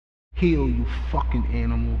Heal, you fucking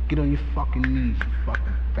animal. Get on your fucking knees, you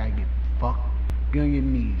fucking faggot. Fuck. Get on your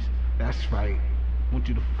knees. That's right. I want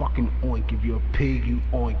you to fucking oink. If you're a pig, you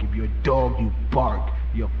oink. If you're a dog, you bark.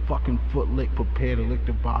 You're a fucking foot lick, prepare to lick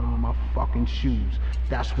the bottom of my fucking shoes.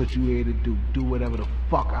 That's what you here to do. Do whatever the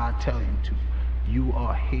fuck I tell you to. You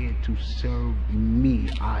are here to serve me.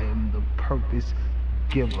 I am the purpose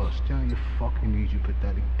giver. Stay on your fucking knees, you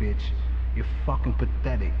pathetic bitch. You're fucking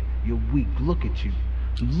pathetic. You're weak. Look at you.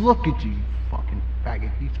 Look at you, you fucking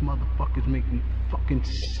faggot. These motherfuckers make me fucking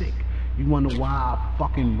sick. You wonder why I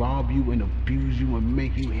fucking rob you and abuse you and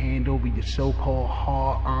make you hand over your so-called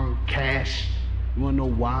hard-earned cash? You wanna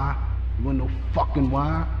know why? You wanna know fucking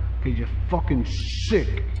why? Cause you're fucking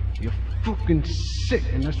sick. You're fucking sick,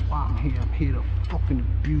 and that's why I'm here. I'm here to fucking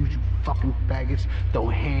abuse you fucking faggots. Throw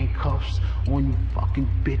handcuffs on you fucking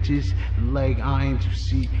bitches, leg irons, you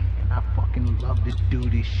see. And I fucking love to do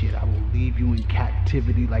this shit. I will leave you in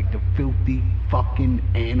captivity like the filthy fucking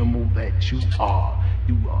animal that you are.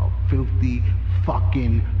 You are a filthy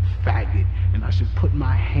fucking faggot. And I should put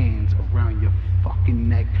my hands around your fucking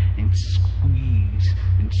neck and squeeze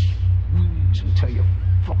until your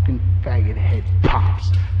fucking faggot head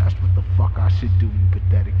pops. That's what the fuck I should do, you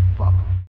pathetic fuck.